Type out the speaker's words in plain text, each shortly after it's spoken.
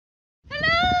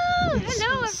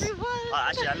everyone. Oh,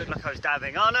 actually, I looked like I was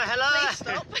dabbing. Oh no, hello! Please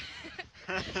stop.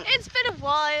 It's been a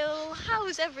while.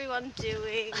 How's everyone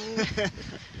doing?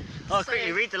 Oh,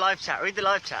 quickly, read the live chat. Read the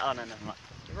live chat. Oh no, never mind.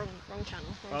 Wrong channel.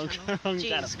 Wrong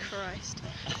Jesus channel. Christ.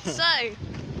 So,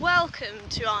 welcome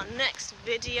to our next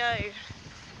video.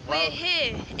 We're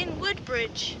here in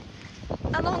Woodbridge,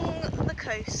 along the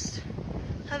coast,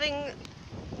 having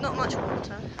not much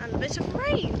water and a bit of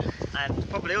rain. And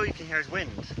probably all you can hear is wind.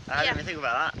 I didn't even think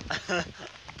about that.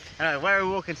 Anyway, where are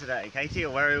we walking today, Katie,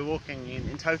 or where are we walking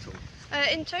in total?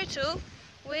 In total,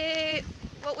 we're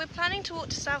planning to walk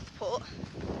to Southport,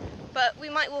 but we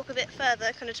might walk a bit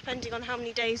further, kind of depending on how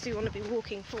many days we want to be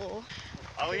walking for.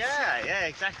 Oh yeah,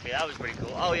 exactly. That was pretty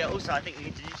cool. Oh yeah, also I think,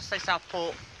 did you just say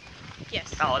Southport?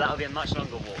 Yes. Oh, that would be a much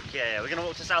longer walk. Yeah, we're going to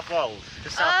walk to Southwold.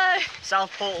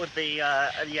 Southport would be,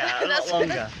 a lot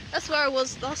longer. That's where I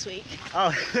was last week.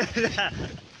 Oh, that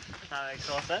makes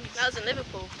more sense. That was in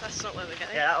Liverpool. That's not where we're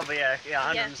going. Yeah, that'll be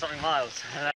 100 and something miles.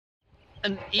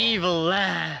 An evil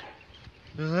lair.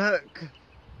 Look,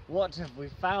 what have we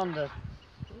found?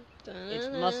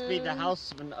 It must be the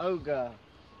house of an ogre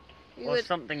or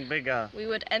something bigger. We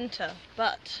would enter,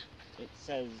 but it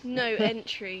says no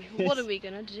entry. What are we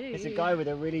gonna do? It's a guy with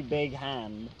a really big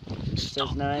hand. There's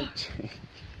no entry.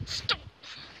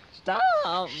 Stop!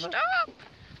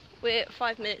 We're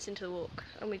 5 minutes into the walk,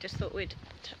 and we just thought we'd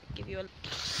give you a.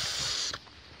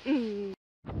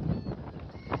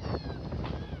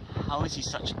 How is he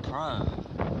such a pro?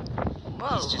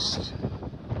 Whoa! He's just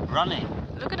running.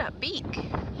 Look at that beak.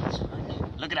 He's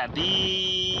running. Look at that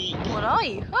beak. What are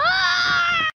you?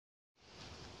 Ah!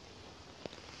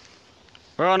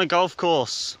 We're on a golf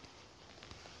course.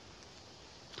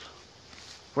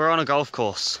 We're on a golf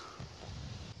course.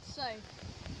 So,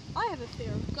 I have a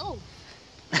fear of golf.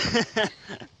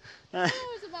 When I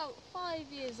was about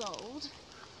 5 years old,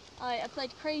 I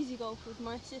played crazy golf with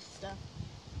my sister,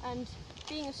 and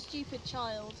being a stupid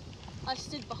child, I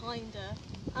stood behind her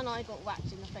and I got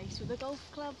whacked in the face with a golf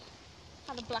club.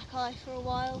 Had a black eye for a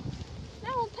while.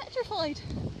 Now I'm petrified.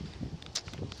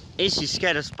 Is she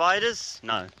scared of spiders?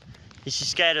 No. Is she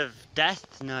scared of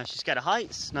death? No. She's scared of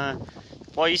heights? No.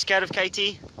 What are you scared of,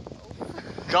 Katie?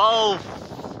 Golf!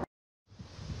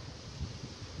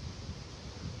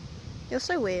 You're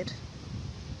so weird.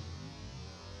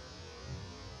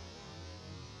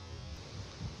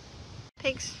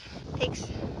 Pigs.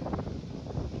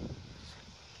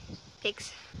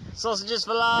 Sausages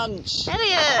for lunch!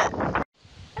 Elliot!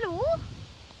 Hello!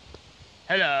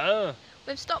 Hello!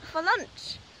 We've stopped for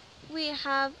lunch. We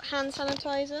have hand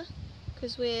sanitizer,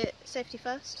 because we're safety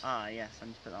first. Ah, yes, I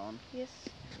need to put that on. Yes.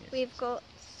 We've got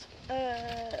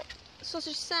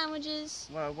sausage sandwiches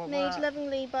made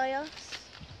lovingly by us.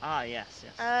 Ah, yes.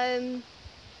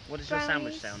 What does your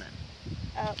sandwich say on it?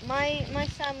 My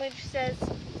sandwich says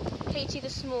Katie the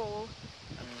Small,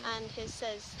 and his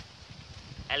says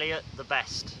Elliot the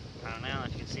Best. Apparently, I don't know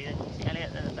if you can see it. You see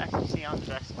Elliot the Best? You see I'm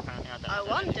dressed. Apparently, I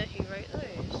wonder who wrote those.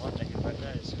 I wonder who wrote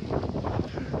those.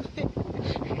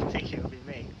 You think it would be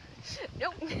me?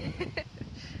 Nope.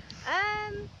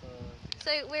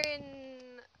 So we're in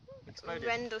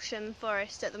Rendlesham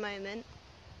Forest at the moment.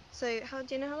 So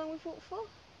do you know how long we've walked for?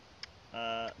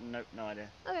 Nope, no idea.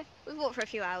 Okay, we've walked for a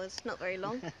few hours, not very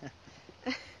long.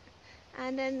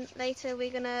 And then later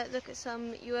we're gonna look at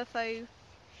some UFO.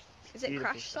 Is it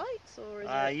crash sites or is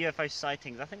it UFO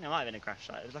sightings? I think there might have been a crash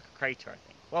site. It was like a crater, I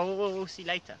think. Well, we'll see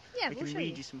later. Yeah, we can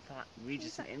read you some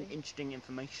interesting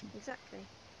information. Exactly.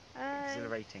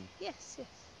 Exhilarating. Yes,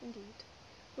 indeed.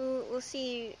 We'll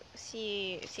see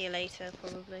you later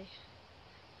probably.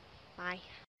 Bye.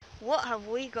 What have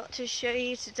we got to show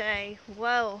you today?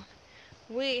 Well,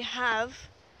 we have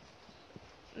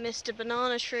Mr.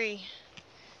 Banana Tree.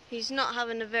 He's not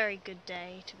having a very good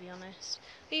day, to be honest.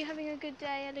 Are you having a good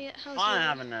day, Elliot? How's I'm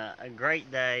having a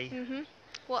great day.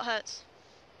 What hurts?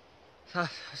 I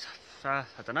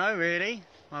don't know, really.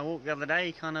 My walk the other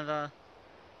day kind of,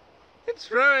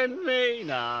 it's ruined me.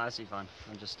 Nah, that's fine.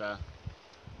 I'm just,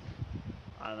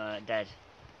 I'm dead.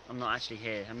 I'm not actually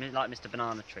here. I'm like Mr.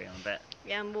 Banana Tree, I'm a bit.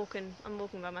 Yeah, I'm walking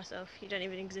by myself. You don't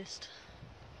even exist.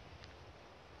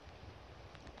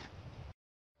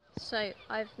 So,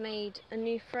 I've made a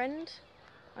new friend.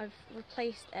 I've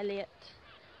replaced Elliot.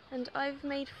 And I've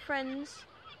made friends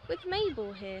with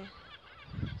Mabel here.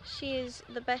 She is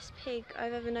the best pig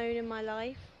I've ever known in my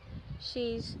life.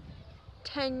 She's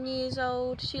 10 years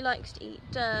old. She likes to eat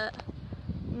dirt.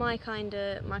 My kind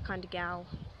of gal.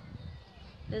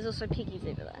 There's also piggies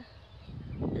over there.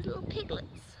 There's little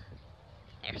piglets.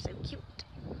 They're so cute.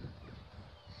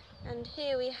 And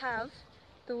here we have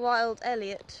the wild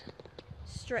Elliot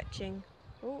stretching.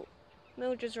 Oh,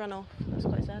 Mildred's run off. That's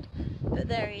quite sad. But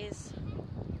there he is.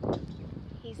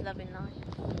 He's loving life.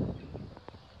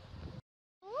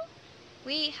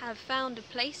 We have found a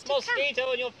place to camp. Mosquito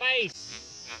on your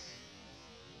face!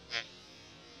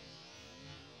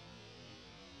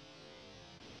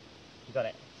 You got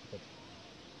it. Good.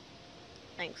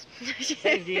 Thanks.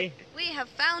 Saved you. We have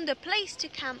found a place to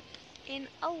camp in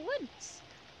a woods.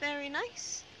 Very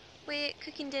nice. We're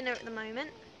cooking dinner at the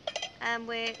moment. And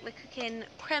we're cooking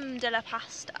creme de la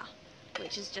pasta,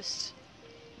 which is just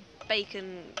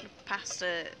bacon,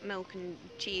 pasta, milk and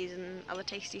cheese and other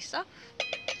tasty stuff.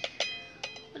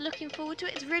 We're looking forward to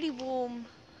it. It's really warm.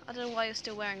 I don't know why you're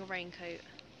still wearing a raincoat.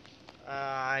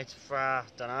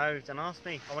 Don't know. Don't ask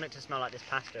me. I want it to smell like this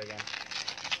pasta again.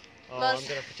 Oh, I'm going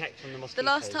to protect from the mosquitoes. The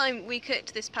last time we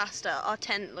cooked this pasta, our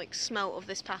tent like smelt of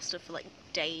this pasta for like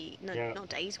not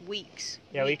days, weeks.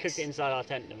 Yeah, weeks. We cooked it inside our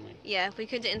tent, didn't we? Yeah, we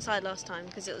cooked it inside last time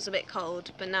because it was a bit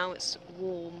cold, but now it's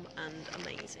warm and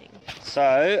amazing.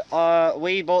 So,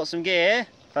 we bought some gear.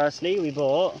 Firstly, we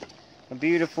bought a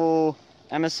beautiful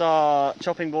MSR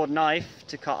chopping board knife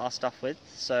to cut our stuff with.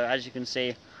 So, as you can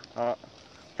see, don't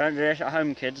do this at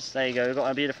home, kids. There you go. We've got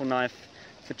a beautiful knife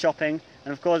for chopping.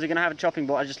 And of course, you're going to have a chopping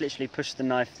board. I just literally push the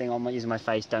knife thing on using my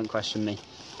face. Don't question me.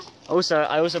 I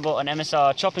also bought an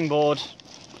MSR chopping board,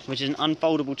 which is an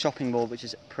unfoldable chopping board, which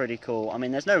is pretty cool. I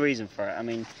mean, there's no reason for it. I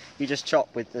mean, you just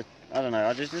chop with the, I don't know,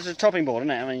 it's a chopping board,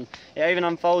 isn't it? I mean, it even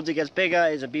unfolds, it gets bigger,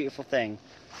 it's a beautiful thing.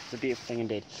 It's a beautiful thing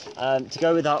indeed. To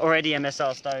go with our already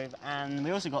MSR stove, and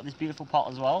we also got this beautiful pot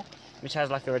as well, which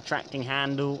has like a retracting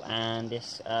handle and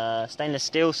this stainless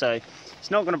steel, so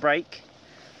it's not going to break.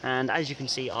 And as you can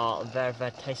see, our very, very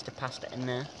tasty pasta in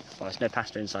there. Well, there's no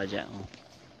pasta inside yet. Oh,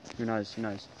 who knows, who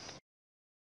knows.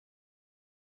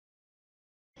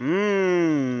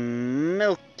 Mmm,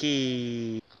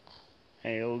 milky.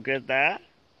 Hey, all good there?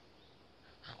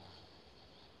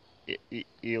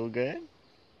 You all good?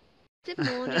 Good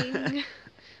morning.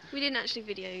 We didn't actually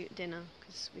video dinner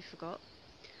because we forgot.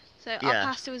 So our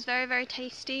pasta was very, very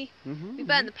tasty. We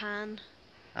burnt the pan.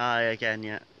 Again,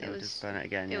 yeah. Just burn it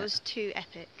again. It was too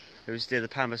epic. The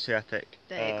pan was too epic.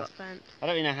 But it got burnt. I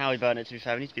don't really know how we burned it, to be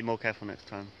fair. We need to be more careful next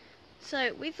time.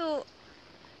 So we thought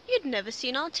you'd never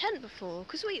seen our tent before,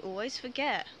 because we always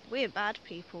forget. We're bad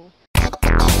people.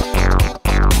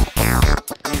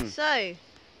 So,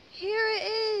 here it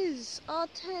is. Our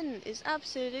tent is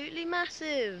absolutely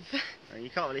massive. You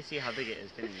can't really see how big it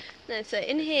is, can you? No, so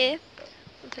in here,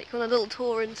 I'll take you on a little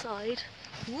tour inside.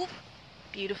 Whoop,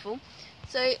 beautiful.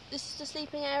 So this is the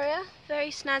sleeping area, very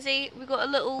snazzy. We've got a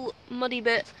little muddy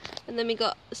bit, and then we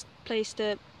got a place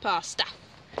to put our stuff.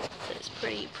 So it's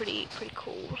pretty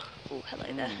cool. Oh, hello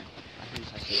there.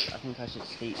 I think I should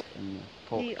sleep in the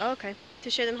porch. Oh, okay. To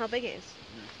show them how big it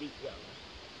is.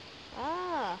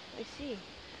 Ah, I see.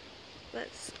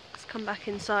 Let's come back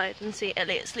inside and see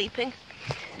Elliot sleeping.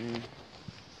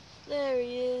 There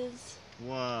he is.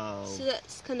 Wow. So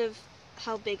that's kind of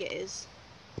how big it is.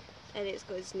 Elliot's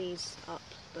got his knees up,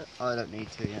 but I don't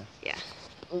need to, yeah. Yeah.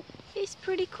 Oh. It's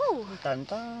pretty cool. Dun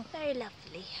dun. Very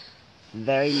lovely.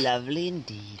 Very lovely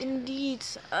indeed. Indeed,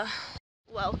 sir.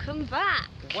 Welcome back.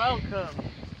 Welcome.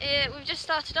 We've just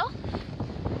started off.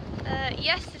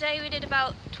 Yesterday we did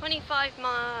about 25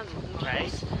 miles.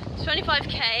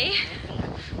 25k.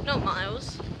 Not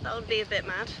miles. That would be a bit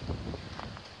mad.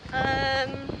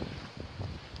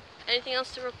 Anything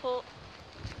else to report?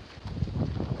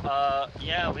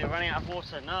 Yeah, we're running out of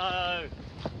water. No.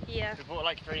 Yeah. We bought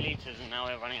like 3 litres and now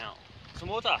we're running out. Some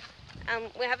water.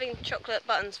 We're having chocolate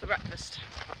buttons for breakfast.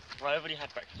 Well, I already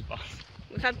had breakfast bars.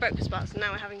 We've had breakfast bars and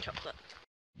now we're having chocolate.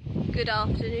 Good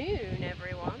afternoon,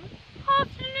 everyone.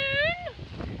 Afternoon!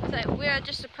 So we're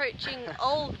just approaching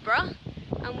Oldborough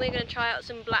and we're going to try out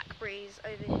some blackberries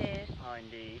over here. Oh,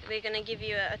 indeed. We're going to give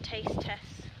you a taste test.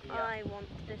 Yeah. I want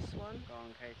this one. Go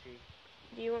on, Katie.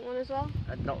 Do you want one as well?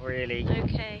 Not really.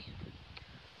 Okay.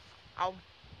 Oh.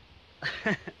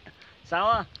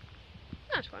 Sour?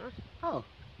 No, it's quite nice.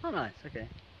 Oh nice, okay.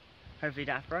 Hopefully you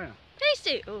don't have corona.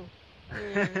 Tasty! Oh.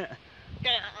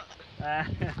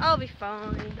 I'll be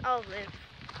fine. I'll live.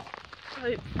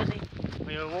 Hopefully.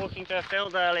 We were walking through a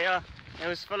field earlier. It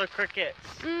was full of crickets.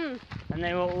 And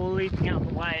they were all leaping out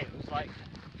the way. It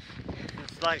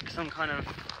was like some kind of,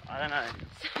 I don't know.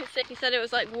 He said it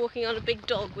was like walking on a big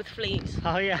dog with fleas.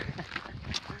 Oh yeah.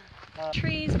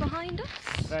 Trees behind us.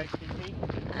 Very pretty.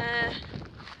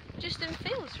 Just in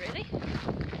fields really.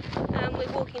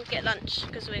 We're walking to get lunch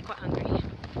because we're quite hungry.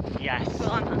 Yes.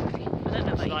 Well, I'm hungry. I don't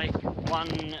know about you. It's like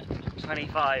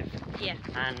 1:25. Yeah.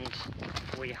 And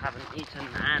we haven't eaten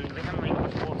and we haven't eaten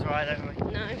much water either, have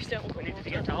we? No, we still haven't got We need water. to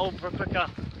get to Oldborough quicker.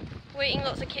 We're eating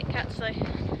lots of Kit Kats though.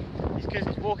 It's because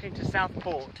it's walking to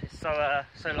Southport. It's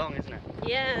so long, isn't it?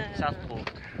 Yeah.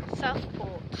 Southport.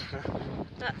 Southport.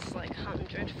 That's like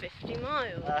 150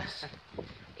 miles.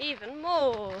 Even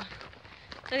more.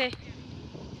 Okay.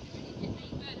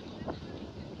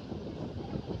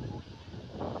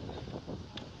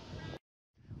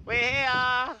 We're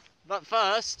here! But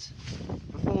first,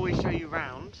 before we show you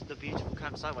round the beautiful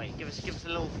campsite, wait, give us a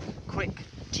little quick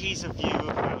teaser view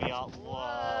of where we are.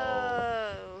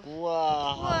 Whoa!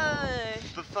 Whoa! Whoa!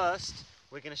 But first,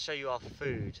 we're going to show you our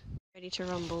food. Ready to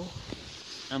rumble?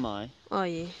 Am I? Are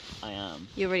you? I am.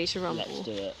 You're ready to rumble? Let's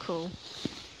do it. Cool.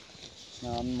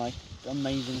 Now on my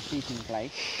amazing seating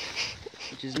place,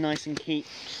 which is nice and keep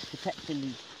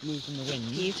protectively moved from the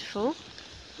wind. Beautiful.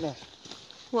 Yeah.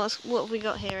 What have we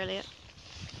got here, Elliot?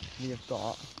 We have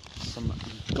got some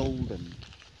golden.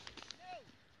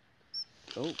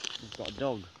 Oh, we've got a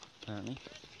dog, apparently.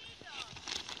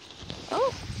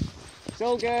 Oh! It's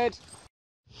all good!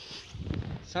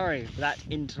 Sorry for that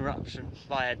interruption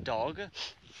by a dog.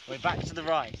 We're back to the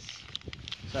rice.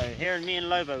 So here in me and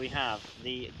Lobo we have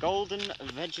the golden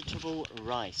vegetable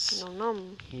rice. Nom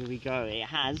nom. Here we go. It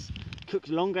has cooked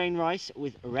long grain rice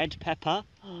with red pepper,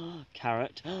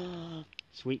 carrot,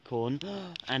 sweet corn,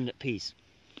 and peas.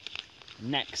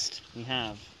 Next we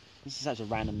have, this is such a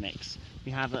random mix,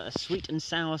 we have a sweet and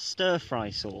sour stir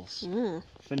fry sauce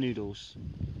for noodles.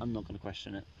 I'm not going to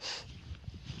question it.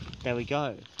 There we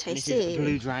go. Tasty. This is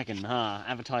Blue Dragon.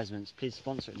 Advertisements, please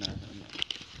sponsor it. No.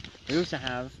 We also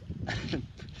have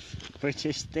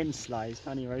British thin sliced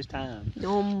honey roast ham.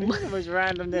 Yum. This is the most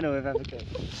random dinner we've ever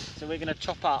cooked. So we're going to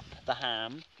chop up the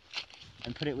ham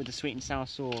and put it with the sweet and sour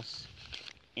sauce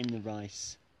in the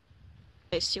rice.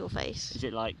 Close to your face. Is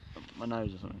it like my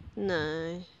nose or something?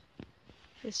 No.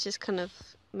 It's just kind of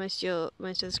most of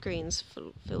the screen's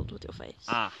filled with your face.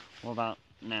 Ah, what about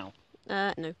now?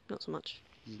 No, not so much.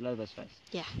 This is Lobo's face.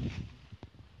 Yeah.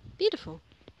 Beautiful.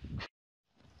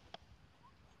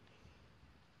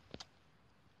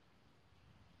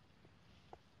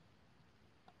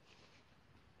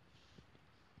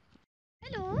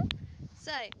 Hello.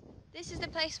 So, this is the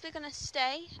place we're going to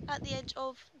stay at the edge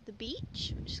of the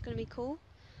beach, which is going to be cool.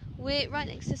 We're right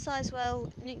next to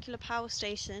Southwold nuclear power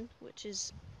station, which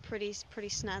is pretty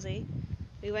snazzy.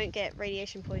 We won't get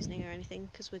radiation poisoning or anything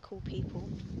because we're cool people.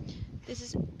 This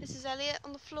is Elliot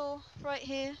on the floor right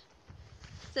here.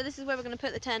 So this is where we're going to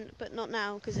put the tent, but not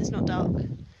now because it's not dark.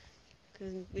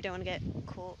 Because we don't want to get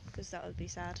caught, because that would be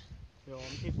sad. Go on,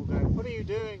 people go, what are you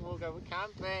doing? We'll go, we're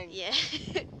camping. Yeah.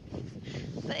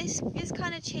 But it's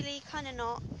kind of chilly, kind of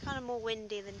not, kind of more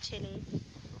windy than chilly.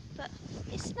 But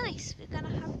it's nice. We're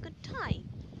going to have a good time.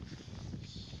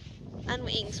 And we're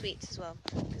eating sweets as well,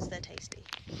 because they're tasty.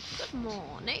 Good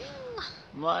morning.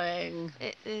 Morning.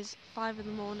 It is 5 in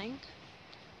the morning.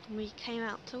 And we came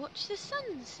out to watch the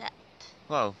sunset.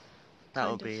 Well,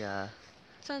 that'll Kind of. be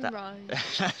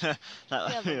Sunrise.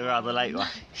 that'll be a rather late one.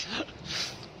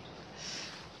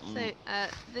 So,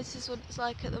 this is what it's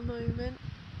like at the moment.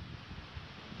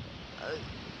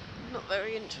 Not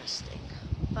very interesting,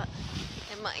 but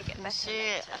it might get better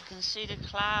later. I can see the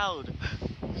cloud.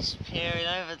 It's peering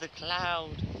over the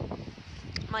cloud.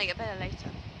 Might get better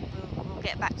later. We'll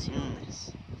get back to you on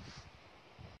this.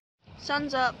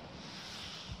 Sun's up.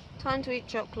 Time to eat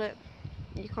chocolate.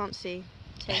 You can't see.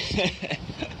 Tasty.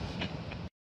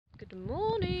 Good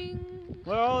morning.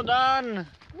 We're all done.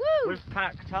 Woo! We've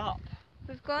packed up.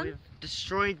 We've gone. We've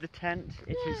destroyed the tent.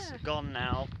 It is gone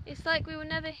now. It's like we were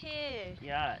never here.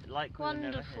 Yeah, like we were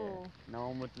never Wonderful. here. No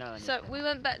one would know anything. So we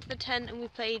went back to the tent and we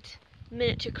played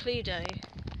miniature Cluedo.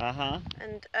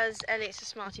 And as Elliot's a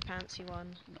smarty pants, he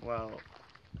won. Well,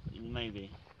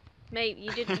 maybe. Maybe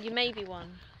you did. You maybe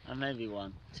won. I maybe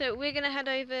won. So we're gonna head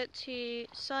over to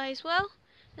Southwold,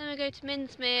 then we go to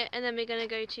Minsmere, and then we're gonna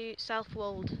go to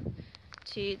Southwold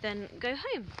to then go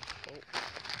home.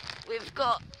 We've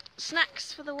got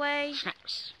snacks for the way.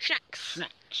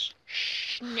 Snacks.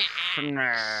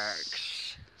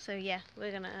 So yeah,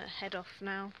 we're gonna head off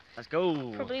now. Let's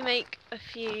go. Probably make a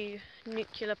few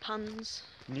nuclear puns.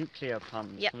 Nuclear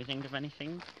puns. Yep. Can we think of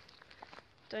anything?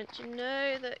 Don't you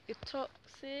know that you're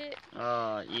toxic?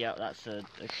 Oh, yeah, that's a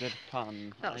good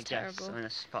pun. That was I guess. terrible. I mean,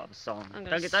 that's part of the song. I'm gonna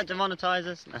Don't get that to monetise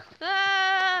us. No.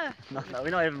 Ah! No, we're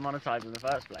not even monetised in the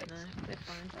first place. No, we're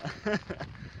fine.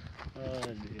 Oh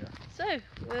dear. So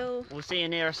We'll see you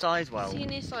near Southwold. see you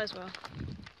near Southwold.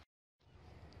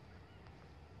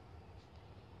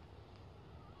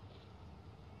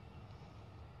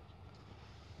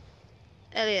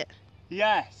 Elliot,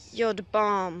 Yes. you're the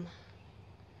bomb.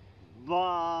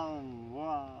 Bomb.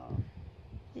 Wow.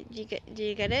 Do you get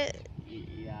it?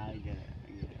 Yeah, I get it.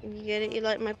 You get it? You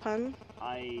like my pun?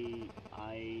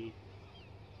 I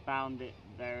found it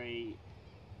very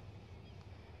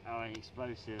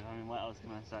explosive. I mean, what else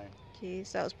can I say?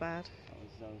 Jeez, that was bad.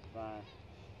 That was bad.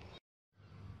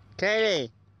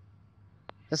 Katie,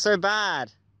 that's so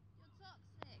bad.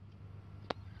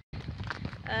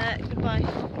 Goodbye.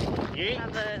 You?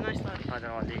 Have a nice life. I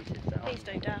don't want to eat it. Please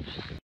don't, Dad.